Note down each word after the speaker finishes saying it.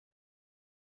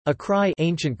Akrai,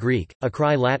 ancient Greek,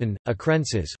 Akrai Latin,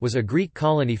 Akrensis, was a Greek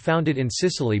colony founded in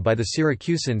Sicily by the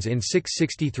Syracusans in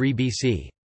 663 BC.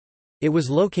 It was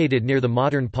located near the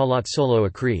modern Palazzolo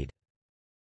Acreide.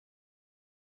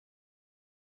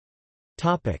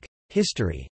 Topic: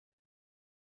 History.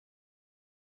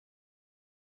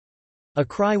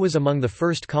 Akrai was among the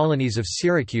first colonies of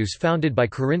Syracuse founded by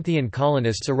Corinthian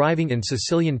colonists arriving in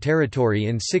Sicilian territory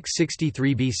in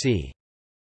 663 BC.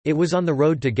 It was on the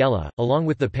road to Gela, along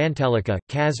with the Pantalica,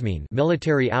 Casmine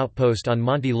military outpost on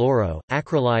Monte Loro,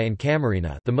 Akrai and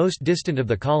Camarina, the most distant of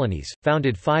the colonies,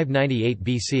 founded 598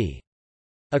 BC.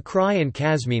 Akrai and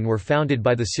Casmine were founded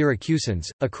by the Syracusans,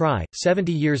 Akrai,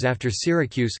 70 years after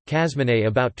Syracuse, Casmine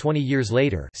about 20 years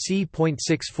later c.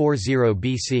 640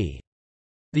 BC.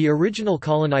 The original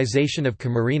colonization of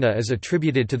Camarina is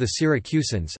attributed to the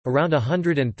Syracusans. Around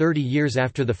 130 years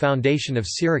after the foundation of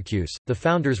Syracuse, the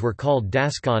founders were called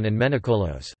Dascon and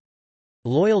Menicolos.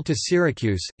 Loyal to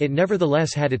Syracuse, it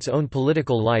nevertheless had its own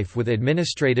political life with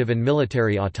administrative and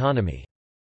military autonomy.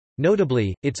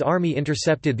 Notably, its army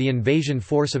intercepted the invasion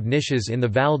force of Nicias in the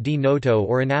Val di Noto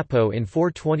or Anapo in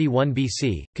 421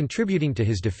 BC, contributing to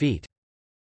his defeat.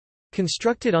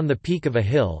 Constructed on the peak of a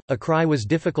hill, Akrai was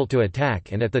difficult to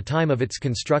attack and at the time of its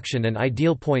construction an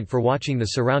ideal point for watching the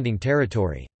surrounding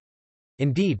territory.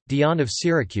 Indeed, Dion of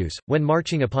Syracuse, when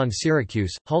marching upon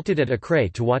Syracuse, halted at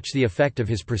Akrai to watch the effect of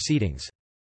his proceedings.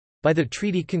 By the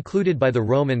treaty concluded by the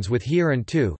Romans with Hieron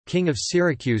II, king of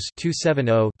Syracuse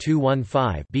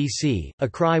 270–215 BC,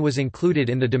 Akrai was included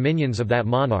in the dominions of that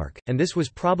monarch, and this was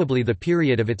probably the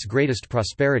period of its greatest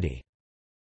prosperity.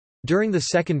 During the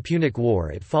Second Punic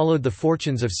War it followed the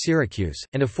fortunes of Syracuse,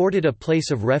 and afforded a place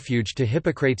of refuge to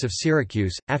Hippocrates of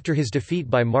Syracuse, after his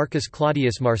defeat by Marcus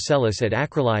Claudius Marcellus at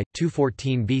Acroleia,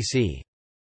 214 BC.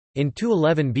 In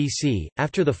 211 BC,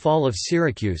 after the fall of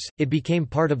Syracuse, it became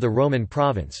part of the Roman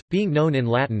province, being known in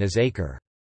Latin as Acre.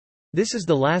 This is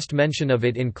the last mention of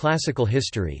it in classical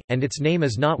history, and its name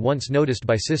is not once noticed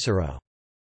by Cicero.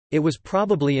 It was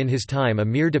probably in his time a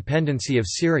mere dependency of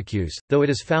Syracuse, though it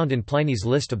is found in Pliny's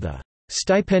list of the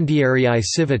stipendiarii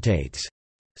civitates,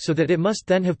 so that it must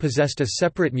then have possessed a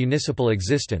separate municipal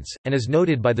existence, and is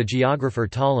noted by the geographer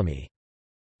Ptolemy.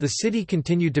 The city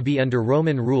continued to be under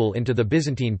Roman rule into the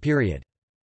Byzantine period.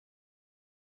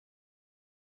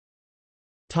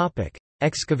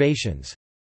 Excavations.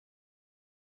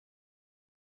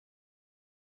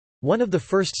 One of the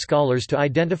first scholars to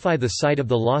identify the site of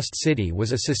the lost city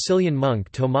was a Sicilian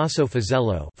monk Tommaso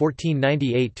Fazello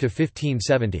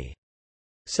 (1498–1570).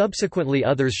 Subsequently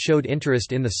others showed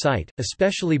interest in the site,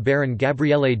 especially Baron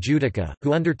Gabriele Giudica,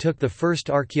 who undertook the first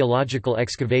archaeological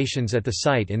excavations at the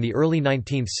site in the early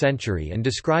 19th century and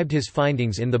described his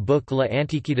findings in the book La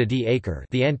Antiquità di Acre,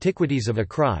 The Antiquities of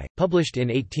Akrai, published in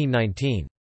 1819.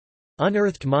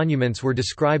 Unearthed monuments were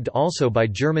described also by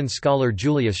German scholar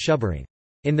Julius Schubering.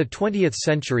 In the 20th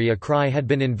century Akrai had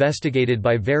been investigated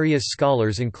by various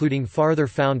scholars including farther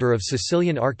founder of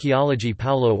Sicilian archaeology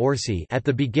Paolo Orsi at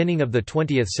the beginning of the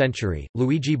 20th century,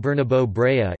 Luigi Bernabò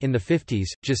Brea in the 50s,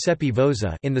 Giuseppe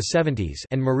Vozza in the 70s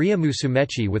and Maria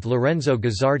Musumeci with Lorenzo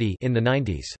Gazzardi in the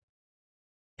 90s.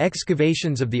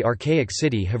 Excavations of the archaic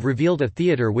city have revealed a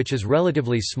theatre which is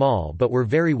relatively small but were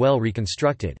very well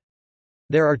reconstructed.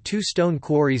 There are two stone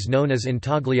quarries known as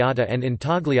Intagliata and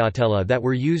Intagliatella that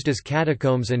were used as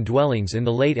catacombs and dwellings in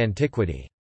the late antiquity.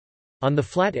 On the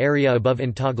flat area above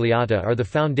Intagliata are the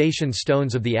foundation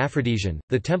stones of the Aphrodisian,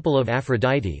 the Temple of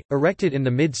Aphrodite, erected in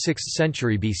the mid-6th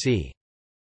century BC.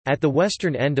 At the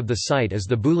western end of the site is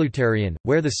the Bouleuterion,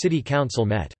 where the city council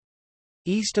met.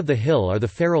 East of the hill are the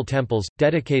feral temples,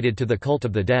 dedicated to the cult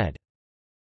of the dead.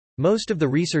 Most of the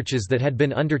researches that had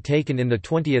been undertaken in the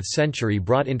 20th century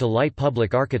brought into light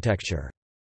public architecture.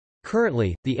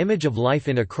 Currently, the image of life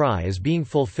in Akrai is being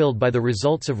fulfilled by the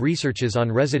results of researches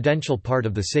on residential part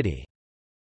of the city.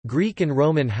 Greek and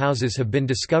Roman houses have been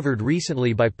discovered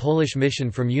recently by Polish mission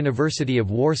from University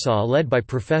of Warsaw led by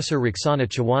Professor Roxana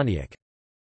Chwaniak.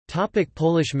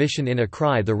 Polish mission in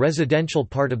Akrai. The residential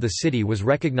part of the city was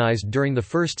recognized during the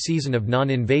first season of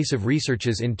non-invasive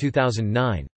researches in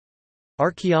 2009.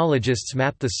 Archaeologists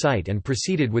mapped the site and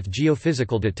proceeded with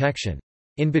geophysical detection.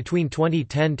 In between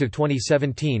 2010 to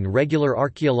 2017 regular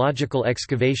archaeological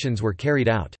excavations were carried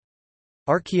out.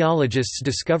 Archaeologists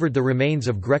discovered the remains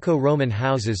of Greco-Roman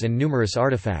houses and numerous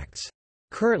artifacts.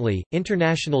 Currently,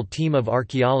 international team of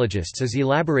archaeologists is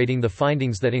elaborating the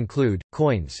findings that include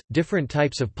coins, different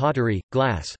types of pottery,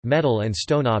 glass, metal and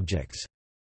stone objects.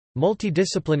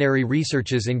 Multidisciplinary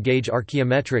researches engage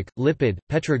archaeometric, lipid,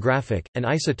 petrographic, and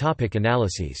isotopic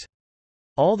analyses.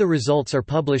 All the results are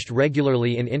published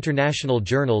regularly in international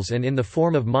journals and in the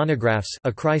form of monographs.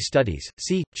 Akrai Studies,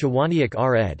 c. Chwaniak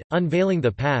R. ed., Unveiling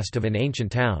the Past of an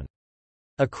Ancient Town.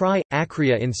 Akrai,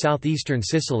 Akria in southeastern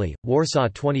Sicily, Warsaw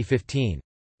 2015.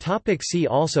 See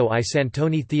also I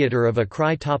Santoni Theatre of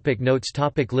Akrai. Notes.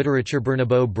 Literature.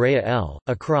 Bernabo Brea L.,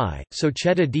 Akrai,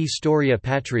 Società di Storia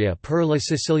Patria per la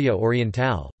Sicilia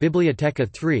Orientale, Biblioteca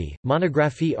 3,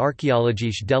 Monographie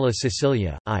archeologiche della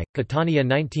Sicilia, I, Catania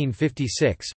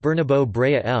 1956, Bernabo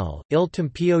Brea L., Il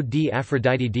Tempio di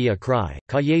Aphrodite di Akrai,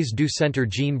 Cahiers du Centre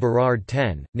Jean Berard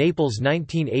 10, Naples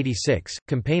 1986,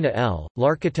 Campana L.,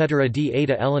 L'Architettura di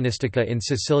Eta Ellenistica in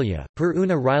Sicilia, per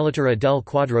una rilettera del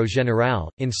quadro generale,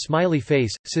 in Smiley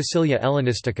Face, Sicilia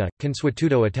Ellenistica,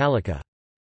 Consuetudo Italica.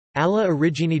 Alla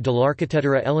origini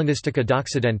dell'architettura ellenistica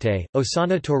d'Occidente,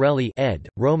 Osana Torelli ed.,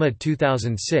 Roma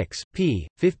 2006, p.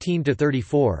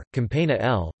 15–34, Campana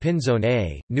L., Pinzone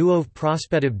A., Nuove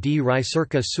prospettive di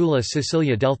ricerca sulla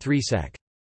Sicilia del Trisec.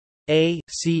 A.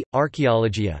 C.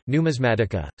 Archeologia,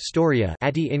 Numismatica, Storia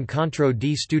Atti Incontro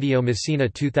di Studio Messina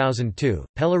 2002,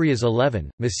 Pellerias 11,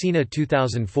 Messina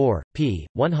 2004, p.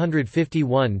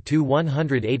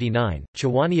 151–189,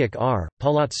 Chwaniak R.,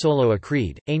 Palazzolo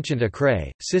Acreide, Ancient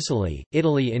Akrai, Sicily,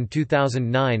 Italy in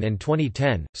 2009 and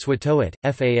 2010, Swatoit,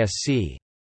 FASC.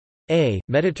 A.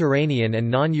 Mediterranean and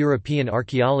Non-European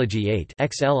Archaeology 8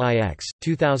 XLIX,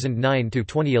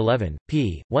 2009–2011,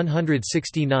 p.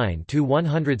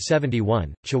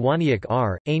 169–171, Chwaniak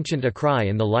R., Ancient Akrai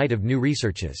in the Light of New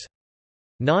Researches.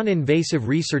 Non-invasive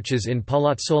researches in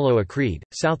Palazzolo Acreide,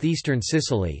 southeastern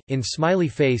Sicily, in Smiley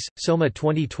Face, Soma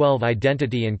 2012.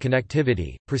 Identity and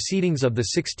Connectivity, Proceedings of the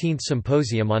 16th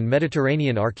Symposium on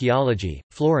Mediterranean Archaeology,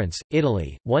 Florence,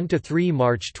 Italy, 1–3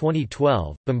 March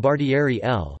 2012, Bombardieri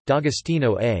L.,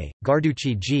 D'Agostino A.,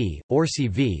 Garducci G., Orsi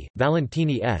V.,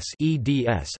 Valentini S.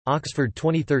 eds., Oxford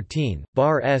 2013,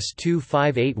 Bar S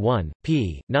 2581,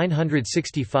 p.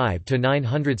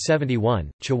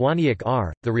 965–971, Chwaniak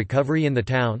R., The Recovery in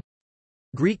the Town?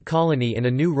 Greek Colony in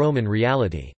a New Roman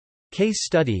Reality. Case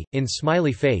Study, in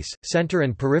Smiley Face, Center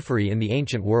and Periphery in the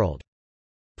Ancient World.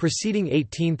 Preceding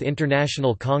 18th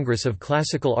International Congress of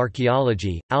Classical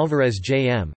Archaeology, Alvarez J.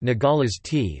 M., Nogales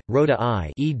T., Rhoda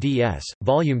I. eds.,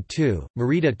 Volume 2,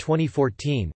 Merida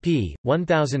 2014, p.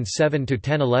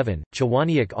 1007–1011,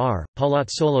 Chwaniak R.,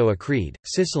 Palazzolo Acreide,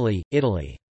 Sicily,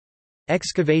 Italy.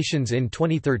 Excavations in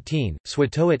 2013,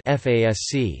 Swatoit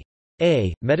FASC.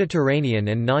 A. Mediterranean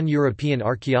and Non-European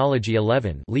Archaeology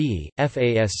 11 Lee,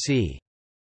 FASC.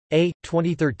 A.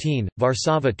 2013,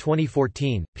 Varsava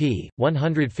 2014, p.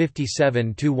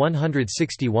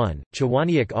 157–161,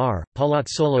 Chwaniak R.,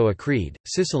 Palazzolo Acreide,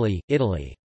 Sicily,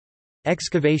 Italy.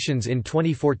 Excavations in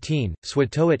 2014,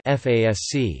 Swatoit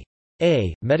FASC.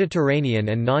 A. Mediterranean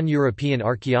and Non-European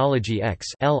Archaeology X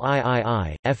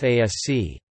LIII,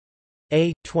 FASC.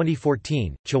 A.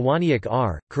 2014, Chwaniak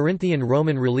R., Corinthian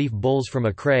Roman Relief Bulls from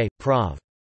Akrai, Prov.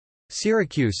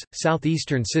 Syracuse,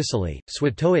 southeastern Sicily,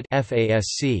 Swatoit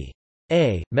FASC.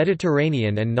 A.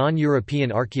 Mediterranean and Non-European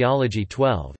Archaeology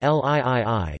 12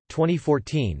 LIII,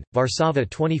 2014, Varsava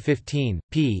 2015,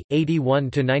 p.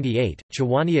 81–98,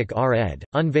 Chwaniak R. ed.,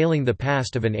 Unveiling the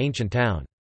Past of an Ancient Town.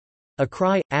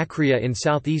 Akrai, Akria in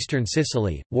southeastern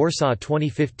Sicily, Warsaw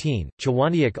 2015,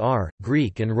 Chwaniak R.,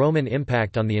 Greek and Roman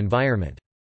Impact on the Environment.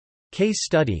 Case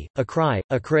Study, Akrai,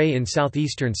 Akrai in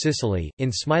southeastern Sicily,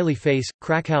 in Smiley Face,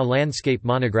 Krakow Landscape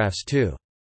Monographs 2.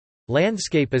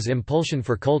 Landscape as Impulsion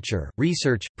for Culture,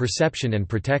 Research, Perception and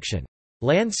Protection.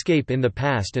 Landscape in the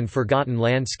Past and Forgotten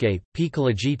Landscape, P.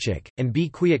 Kolajiczyk, and B.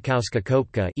 Kwiatkowska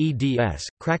Kopka eds.,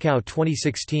 Krakow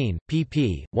 2016,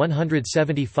 pp.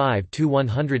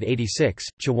 175–186,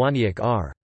 Chwaniak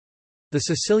R. The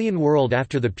Sicilian World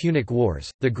After the Punic Wars,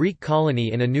 The Greek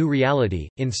Colony in a New Reality,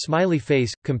 in Smiley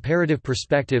Face, Comparative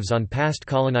Perspectives on Past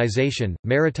Colonization,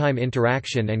 Maritime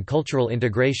Interaction and Cultural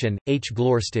Integration, H.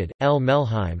 Glorstad, L.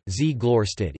 Melheim, Z.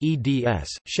 Glorstad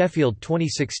eds., Sheffield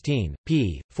 2016,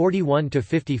 p.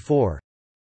 41–54.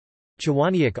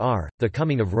 Chwaniak R., The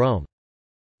Coming of Rome.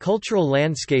 Cultural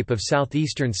Landscape of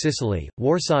Southeastern Sicily,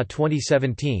 Warsaw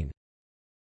 2017.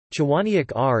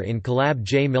 Chwaniak R. in Collab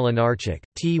J. Milanarczyk,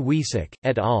 T. Wiesek,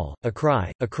 et al., Akrai,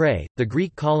 Akrai, The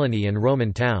Greek Colony and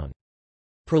Roman Town.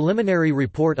 Preliminary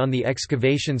Report on the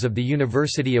Excavations of the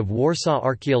University of Warsaw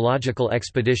Archaeological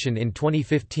Expedition in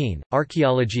 2015,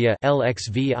 Archaeologia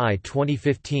LXVI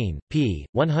 2015, p.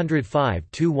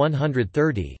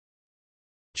 105–130.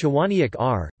 Chwaniak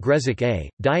R., Grezek A.,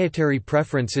 Dietary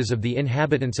Preferences of the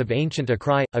Inhabitants of Ancient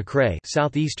Akrai, Akrai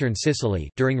southeastern Sicily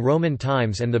during Roman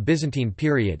times and the Byzantine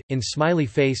period, in Smiley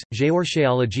Face,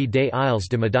 Géorchéologie des Isles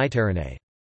de Méditerranée.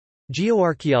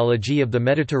 Geoarchaeology of the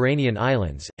Mediterranean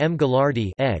Islands, M.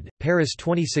 Gallardi ed., Paris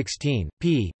 2016,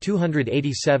 p.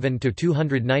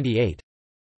 287–298.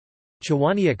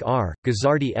 Chwaniak R.,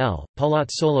 Gazzardi L.,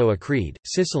 Palazzolo Acreide,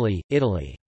 Sicily,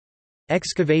 Italy.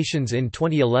 Excavations in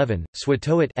 2011,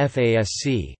 Swatoit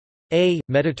FASC. A.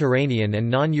 Mediterranean and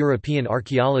Non-European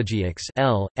Archaeology X.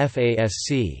 L.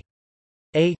 FASC.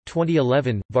 A.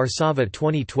 2011, Varsava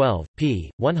 2012,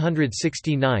 p.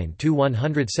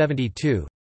 169–172.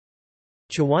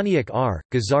 Chwaniak R.,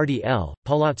 Gazzardi L.,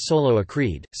 Palazzolo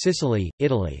Acreide, Sicily,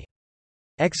 Italy.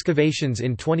 Excavations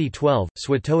in 2012,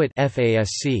 Swatoit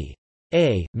FASC.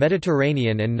 A.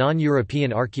 Mediterranean and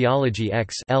Non-European Archaeology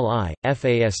X. LI,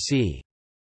 FASC.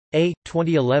 A.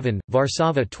 2011,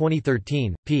 Varsava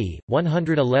 2013, p.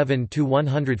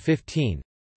 111–115.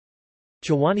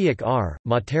 Chwaniak R.,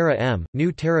 Matera M.,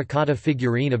 New Terracotta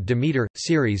Figurine of Demeter,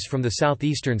 series from the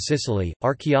southeastern Sicily,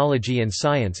 Archaeology and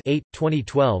Science 8,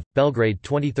 2012, Belgrade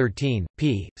 2013,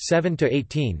 p.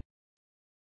 7–18.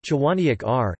 Chwaniak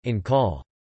R., in Call.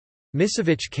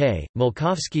 Misevic K.,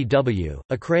 Mulkovsky W.,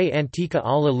 Akrai Antica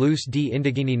alla luz di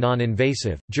Indigeni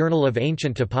non-invasive, Journal of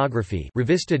Ancient Topography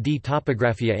Rivista di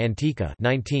Topografia Antica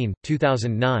 19,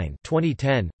 2009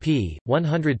 2010, p.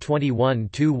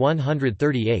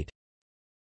 121–138.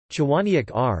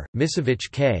 Chwaniak R., Misevic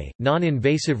K.,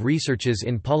 Non-Invasive Researches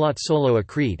in Palazzolo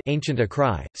Acreide Ancient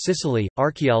Akrai, Sicily,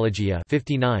 Archaeologia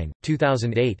 59,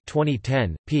 2008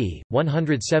 2010, p.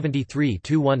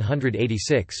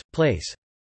 173–186, place.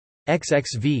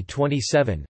 XXV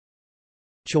 27.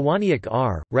 Chwaniak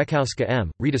R., Rekowska M.,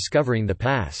 Rediscovering the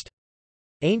Past.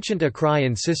 Ancient Akrai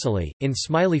in Sicily, in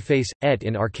Smiley Face, et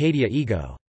in Arcadia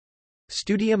Ego.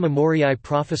 Studia Memoriae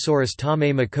Professoris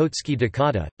Tome Makotski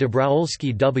Dekada,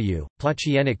 Dabrowolski W.,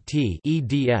 Placienic T.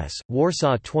 eds.,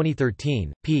 Warsaw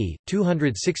 2013, p.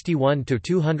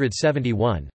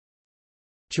 261–271.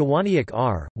 Chwaniak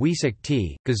R., Wiesek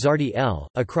T., Gazzardi L.,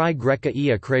 Akrai Greca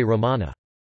e Akrai Romana.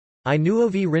 I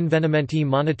nuovi rinvenimenti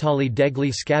monetali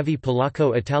degli scavi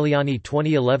polacco italiani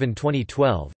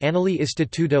 2011-2012, Annali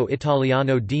Istituto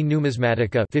Italiano di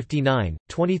Numismatica 59,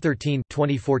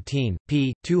 2013-2014,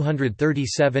 p.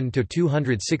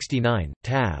 237–269,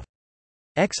 Tav.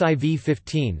 XIV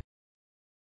 15.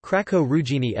 Cracco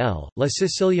Ruggini L., La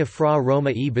Sicilia fra Roma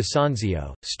e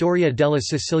Bisanzio, Storia della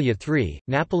Sicilia 3,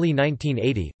 Napoli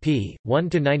 1980, p.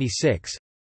 1–96.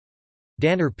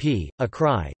 Danner P.,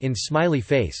 Akrai, in Smiley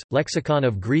Face, Lexicon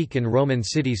of Greek and Roman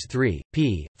Cities 3,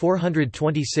 p.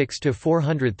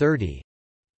 426–430.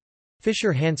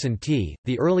 Fisher Hansen T.,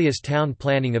 The Earliest Town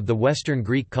Planning of the Western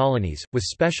Greek Colonies, with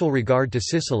Special Regard to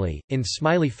Sicily, in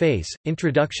Smiley Face,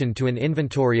 Introduction to an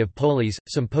Inventory of Polis,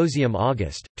 Symposium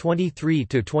August,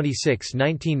 23–26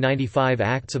 1995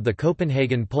 Acts of the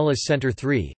Copenhagen Polis Center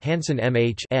 3, Hansen M.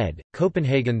 H. ed.,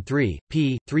 Copenhagen 3,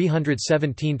 p.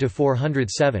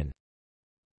 317–407.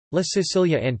 La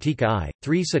Sicilia Antica I,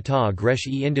 3 Città Greche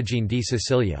e Indigene di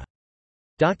Sicilia.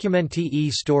 Documenti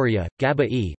e Storia, Gaba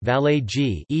E., Valle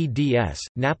G. eds.,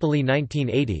 Napoli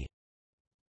 1980.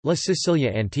 La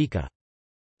Sicilia Antica.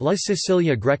 La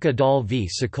Sicilia Greca dal v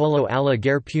Secolo alla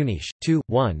Guerre Puniche, 2,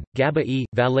 1, Gaba E.,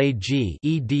 Valle G.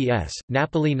 eds.,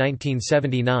 Napoli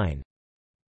 1979.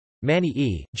 Mani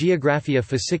E., Geografia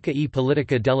Fisica e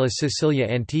Politica della Sicilia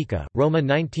Antica, Roma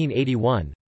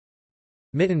 1981.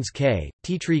 Mittens K.,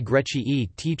 Titri Greci e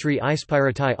Titri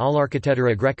Ispirati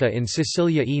all'architettura greca in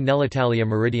Sicilia e nell'Italia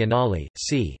meridionale,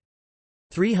 c.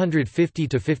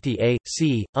 350–50a,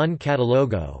 c. Un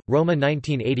catalogo, Roma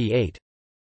 1988.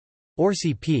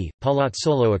 Orsi P.,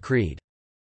 Palazzolo Acreide.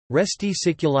 Resti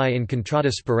siculi in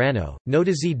contrada Sperano,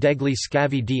 Notizie degli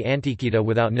scavi di Antichità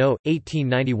without no,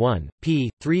 1891, p.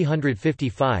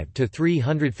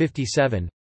 355–357.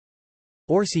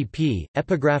 Orsi P.,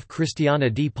 Epigraph Cristiana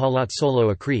di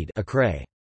Palazzolo Acreide Akrai.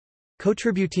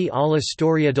 Contributi alla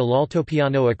storia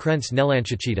dell'altopiano Acrense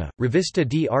nell'Antichità, Rivista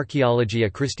di Archeologia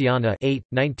Cristiana 8,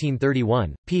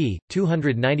 1931, p.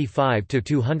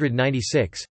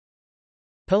 295–296.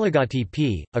 Pelagati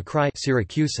P., Akrai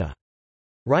Siracusa.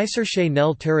 Ricerche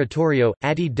nel territorio,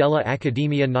 atti della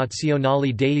Accademia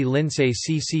Nazionale dei Lincei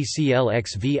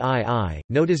CCCLXVII,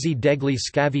 Notizie degli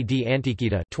scavi di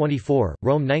Antichità 24,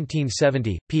 Rome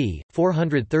 1970, p.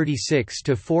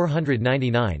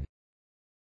 436–499.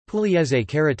 Pugliese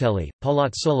Caratelli,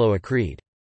 Palazzolo Acreide.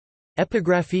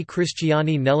 Epigrafi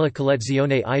cristiani nella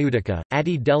collezione iudica,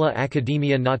 atti della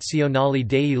Accademia Nazionale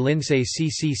dei Lincei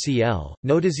CCCL,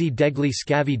 Notizie degli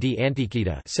scavi di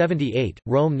Antichità 78,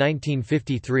 Rome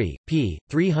 1953, p.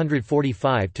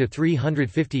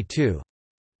 345–352.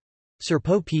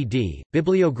 Serpo P.D.,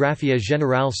 Bibliografia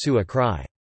Generale su Akrai.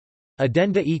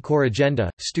 Addenda e Corrigenda,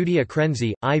 Studia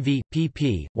Crenzi, IV,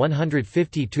 pp.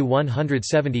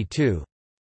 150–172.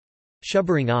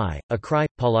 Schubering I, Akrai,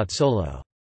 Palazzolo.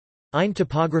 Ein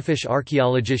topographisch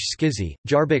archäologisch Skizi,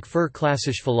 Jarbik für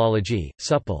klassische Philologie,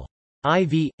 Supple.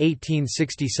 IV,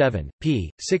 1867, p.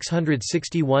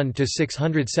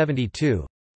 661–672.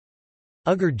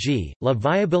 Ugger G. La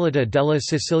viabilità della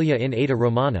Sicilia in Età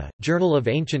Romana, Journal of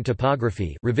Ancient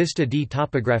Topography, Rivista di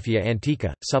Topografia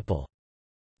Antica, Supple.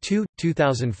 2,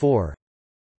 2004.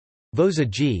 Vosa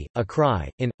G. Akrai,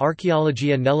 in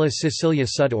Archeologia nella Sicilia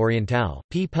Sud-Orientale,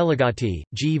 P. Pelagati,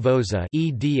 G. Vosa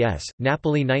eds,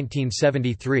 Napoli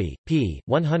 1973, p.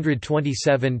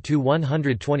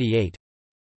 127–128.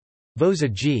 Vosa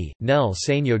G. nel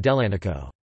segno dell'Antico.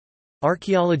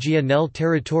 Archeologia nel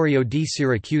territorio di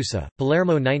Siracusa,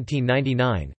 Palermo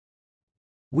 1999.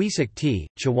 Wiesek T.,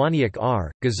 Chwaniak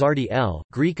R., Gazzardi L.,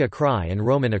 Greek Akrai and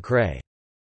Roman Akrai.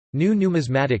 New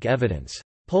Numismatic Evidence.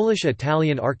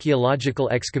 Polish-Italian Archaeological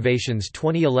Excavations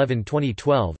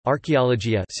 2011–2012,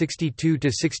 Archeologia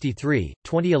 62–63,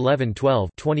 2011–12,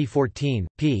 2014,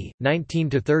 p.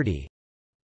 19–30.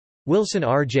 Wilson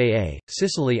R.J.A.,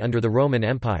 Sicily under the Roman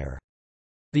Empire.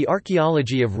 The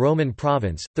Archaeology of Roman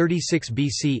Province, 36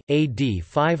 BC, AD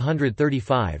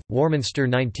 535, Warminster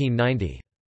 1990.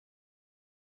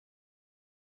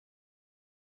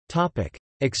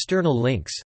 External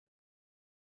links.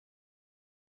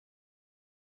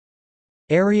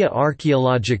 Area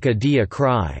archeologica di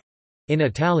Akrai, in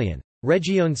Italian.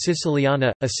 Regione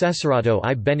Siciliana, Assessorato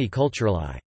ai Beni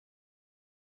Culturali.